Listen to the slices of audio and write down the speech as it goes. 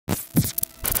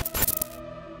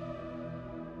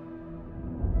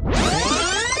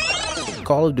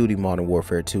Call of Duty Modern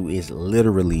Warfare 2 is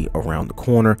literally around the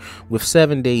corner. With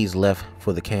 7 days left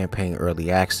for the campaign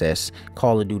early access,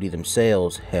 Call of Duty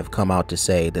themselves have come out to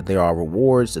say that there are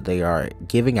rewards that they are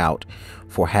giving out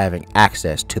for having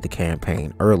access to the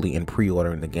campaign early and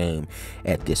pre-ordering the game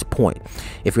at this point.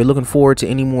 If you're looking forward to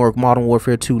any more Modern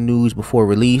Warfare 2 news before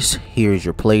release, here's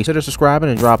your place. Consider subscribing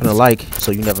and dropping a like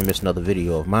so you never miss another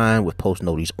video of mine with post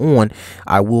notice on.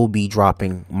 I will be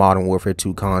dropping Modern Warfare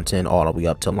 2 content all the way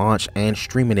up to launch and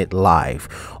streaming it live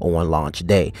on launch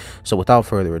day. So without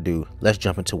further ado, let's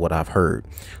jump into what I've heard.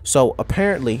 So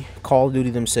apparently Call of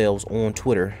Duty themselves on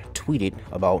Twitter tweeted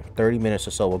about 30 minutes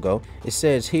or so ago. It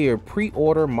says here,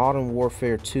 pre-order Modern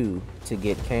Warfare 2 to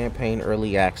get campaign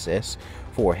early access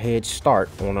for a head start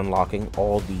on unlocking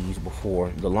all these before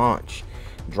the launch.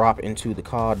 Drop into the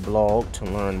COD blog to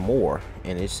learn more.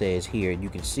 And it says here, you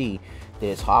can see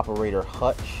there's operator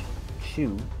Hutch,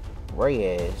 Chu,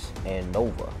 Reyes, and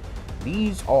Nova.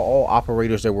 These are all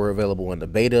operators that were available in the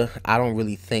beta. I don't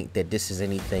really think that this is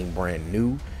anything brand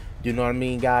new. Do you know what I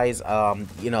mean, guys?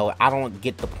 You know, I don't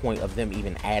get the point of them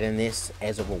even adding this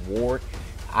as a reward.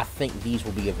 I think these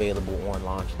will be available on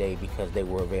launch day because they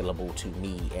were available to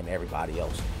me and everybody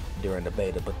else during the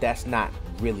beta. But that's not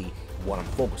really what I'm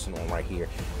focusing on right here.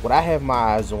 What I have my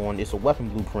eyes on is a weapon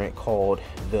blueprint called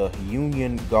the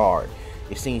Union Guard.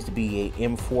 It seems to be a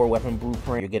M4 weapon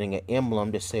blueprint. You're getting an emblem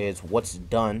that says what's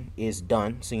done is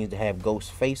done. Seems to have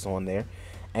Ghost face on there.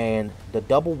 And the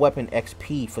double weapon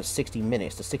XP for 60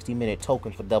 minutes, the 60-minute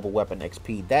token for double weapon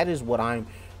XP, that is what I'm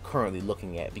currently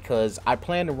looking at, because I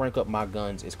plan to rank up my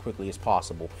guns as quickly as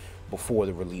possible before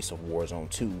the release of Warzone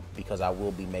 2, because I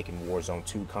will be making Warzone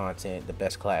 2 content, the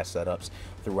best class setups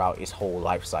throughout its whole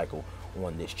life cycle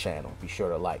on this channel. Be sure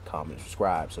to like, comment,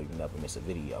 subscribe so you never miss a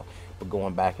video. But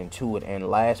going back into it, and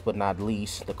last but not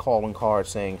least, the calling card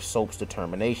saying Soap's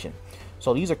Determination.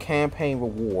 So these are campaign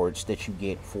rewards that you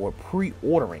get for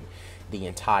pre-ordering the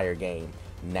entire game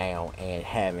now and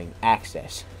having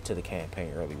access to the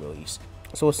campaign early release.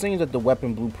 So it seems that the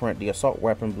weapon blueprint, the assault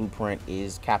weapon blueprint,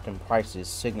 is Captain Price's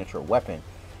signature weapon,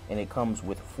 and it comes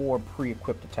with 4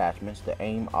 pre-equipped attachments: the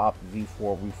AIM Op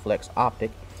V4 Reflex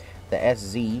Optic, the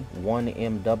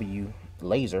SZ-1MW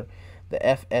laser, the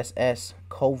FSS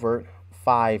Covert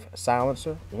 5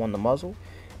 silencer on the muzzle,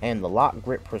 and the Lock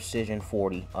Grip Precision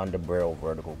 40 underbarrel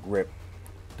vertical grip.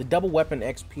 The double weapon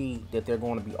XP that they're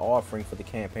going to be offering for the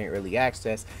campaign early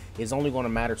access is only going to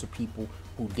matter to people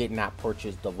who did not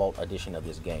purchase the Vault edition of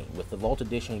this game. With the Vault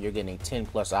edition, you're getting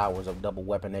 10+ hours of double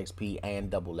weapon XP and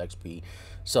double XP.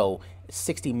 So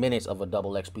 60 minutes of a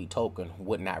double XP token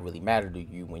would not really matter to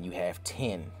you when you have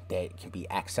 10 that can be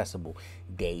accessible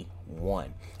day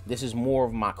one. This is more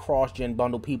of my cross-gen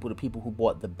bundle people, the people who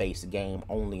bought the base game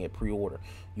only at pre-order.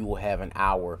 You will have an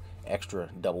hour extra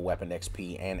double weapon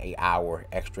XP and an hour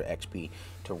extra XP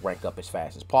to rank up as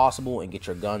fast as possible and get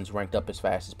your guns ranked up as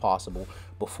fast as possible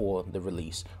before the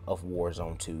release of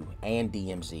Warzone 2 and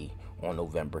DMZ on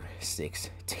November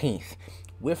 16th.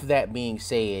 With that being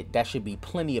said, that should be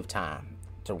plenty of time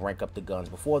to rank up the guns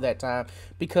before that time,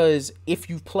 because if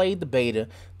you've played the beta,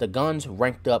 the guns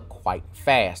ranked up quite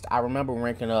fast. I remember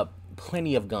ranking up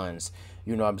plenty of guns,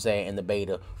 you know what I'm saying, in the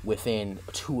beta within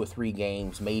 2 or 3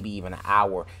 games, maybe even an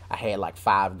hour. I had like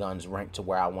 5 guns ranked to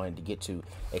where I wanted to get to,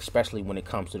 especially when it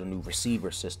comes to the new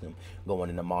receiver system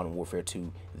going into Modern Warfare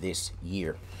 2 this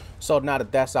year. So now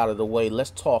that that's out of the way,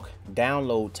 let's talk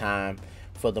download time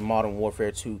for the Modern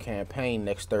Warfare 2 campaign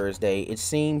next Thursday. It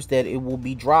seems that it will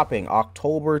be dropping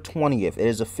October 20th. It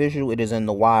is official. It is in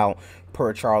the wild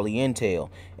per Charlie Intel.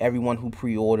 Everyone who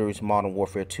pre-orders Modern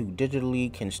Warfare 2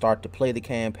 digitally can start to play the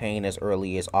campaign as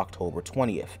early as October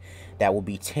 20th. That will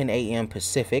be 10 a.m.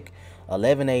 Pacific,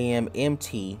 11 a.m.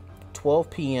 MT, 12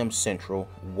 p.m. Central,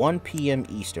 1 p.m.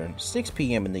 Eastern, 6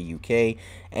 p.m. in the UK,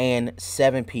 and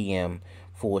 7 p.m.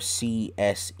 for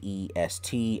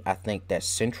CSEST. I think that's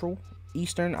Central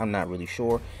Eastern, I'm not really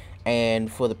sure. And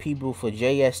for the people for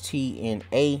JST and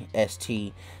AST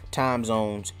time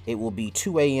zones, it will be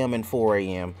 2 a.m. and 4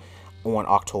 a.m. on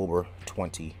October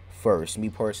 21st. Me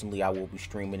personally, I will be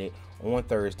streaming it on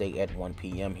Thursday at 1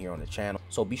 p.m. here on the channel.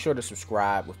 So be sure to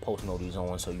subscribe with post notifications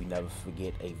on so you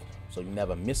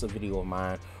never miss a video of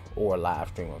mine or a live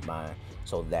stream of mine.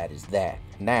 So that is that.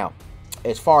 Now,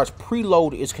 as far as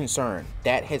preload is concerned,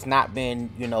 that has not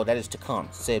been, you know, that is to come.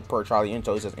 Said per Charlie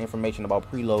Intel, it says information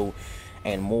about preload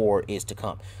and more is to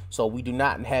come. So we do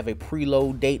not have a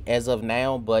preload date as of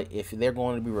now, but if they're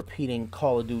going to be repeating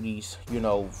Call of Duties, you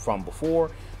know, from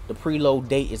before, The preload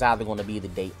date is either going to be the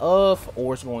day of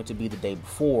or it's going to be the day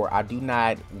before. I do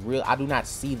not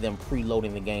see them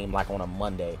preloading the game like on a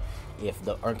Monday if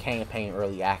the campaign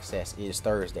early access is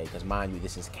Thursday, because mind you,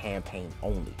 this is campaign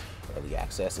only early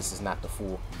access. This is not the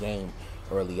full game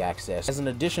early access. As an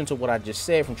addition to what I just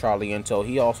said from Charlie Into,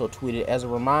 he also tweeted, as a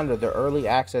reminder, the early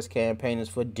access campaign is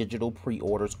for digital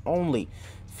pre-orders only.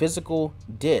 Physical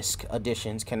disc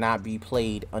editions cannot be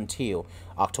played until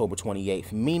October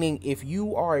 28th, meaning if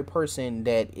you are a person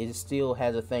that still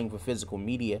has a thing for physical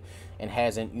media and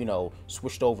hasn't, you know,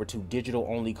 switched over to digital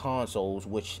only consoles,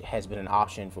 which has been an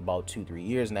option for about 2-3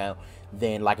 years now,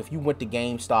 then like if you went to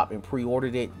GameStop and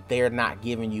pre-ordered it, they're not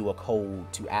giving you a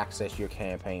code to access your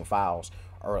campaign files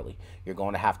early. You're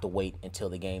going to have to wait until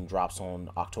the game drops on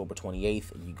October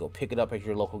 28th. You go pick it up at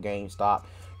your local GameStop,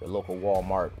 your local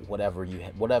Walmart,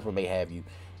 whatever may have you.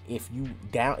 If you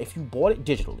bought it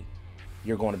digitally,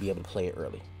 you're going to be able to play it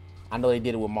early. I know they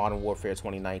did it with Modern Warfare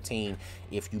 2019.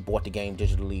 If you bought the game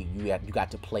digitally, you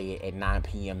got to play it at 9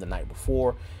 p.m. the night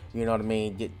before. You know what I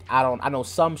mean? I know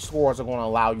some stores are going to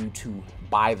allow you to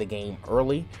buy the game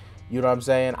early. You know what I'm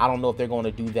saying? I don't know if they're going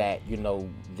to do that, you know,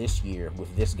 this year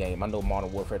with this game. I know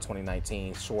Modern Warfare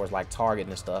 2019, stores like Target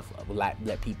and stuff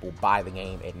let people buy the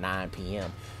game at 9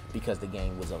 p.m. because the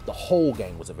whole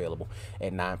game was available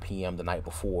at 9 p.m. the night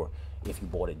before if you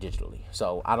bought it digitally.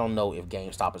 So I don't know if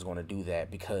GameStop is going to do that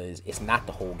because it's not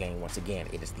the whole game. Once again,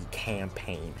 it is the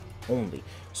campaign only.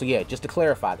 So yeah, just to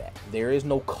clarify that, there is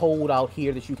no code out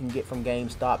here that you can get from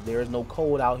GameStop. There is no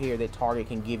code out here that Target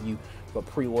can give you for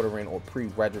pre-ordering or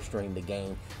pre-registering the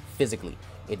game physically.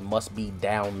 It must be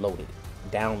downloadable.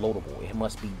 It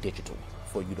must be digital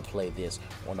for you to play this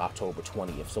on October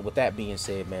 20th. So with that being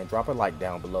said, man, drop a like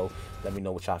down below. Let me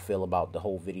know what y'all feel about the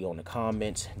whole video in the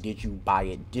comments. Did you buy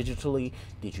it digitally?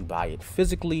 Did you buy it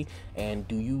physically? And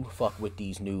do you fuck with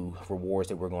these new rewards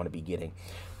that we're going to be getting,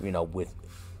 you know, with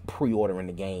pre-ordering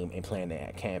the game and playing the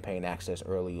campaign access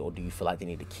early? Or do you feel like they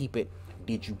need to keep it?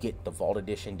 Did you get the Vault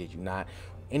Edition? Did you not?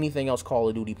 Anything else Call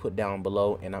of Duty, put down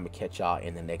below, and I'm gonna catch y'all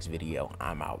in the next video.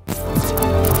 I'm out.